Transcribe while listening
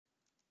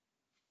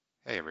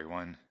Hey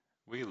everyone.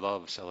 We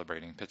love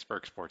celebrating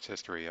Pittsburgh sports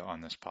history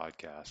on this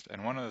podcast,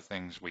 and one of the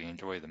things we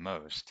enjoy the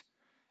most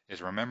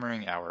is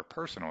remembering our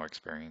personal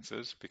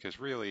experiences because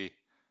really,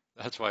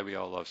 that's why we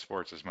all love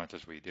sports as much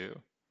as we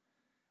do.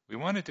 We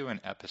want to do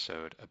an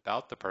episode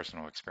about the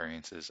personal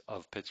experiences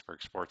of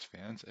Pittsburgh sports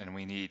fans, and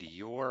we need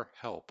your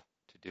help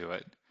to do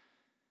it.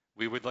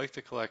 We would like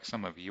to collect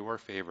some of your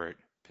favorite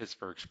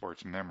Pittsburgh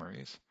sports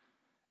memories,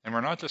 and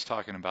we're not just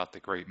talking about the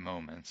great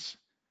moments.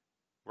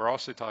 We're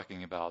also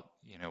talking about,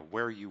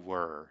 where you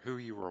were, who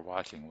you were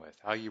watching with,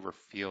 how you were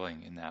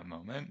feeling in that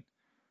moment.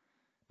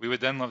 We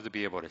would then love to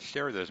be able to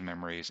share those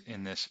memories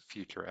in this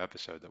future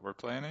episode that we're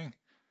planning.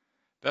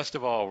 Best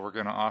of all, we're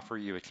going to offer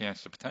you a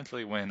chance to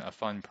potentially win a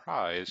fun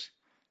prize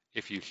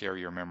if you share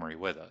your memory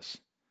with us.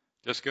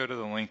 Just go to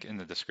the link in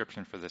the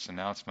description for this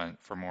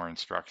announcement for more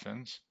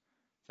instructions.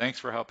 Thanks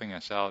for helping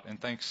us out, and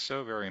thanks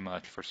so very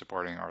much for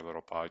supporting our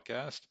little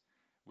podcast.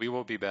 We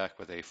will be back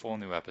with a full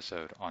new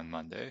episode on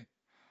Monday.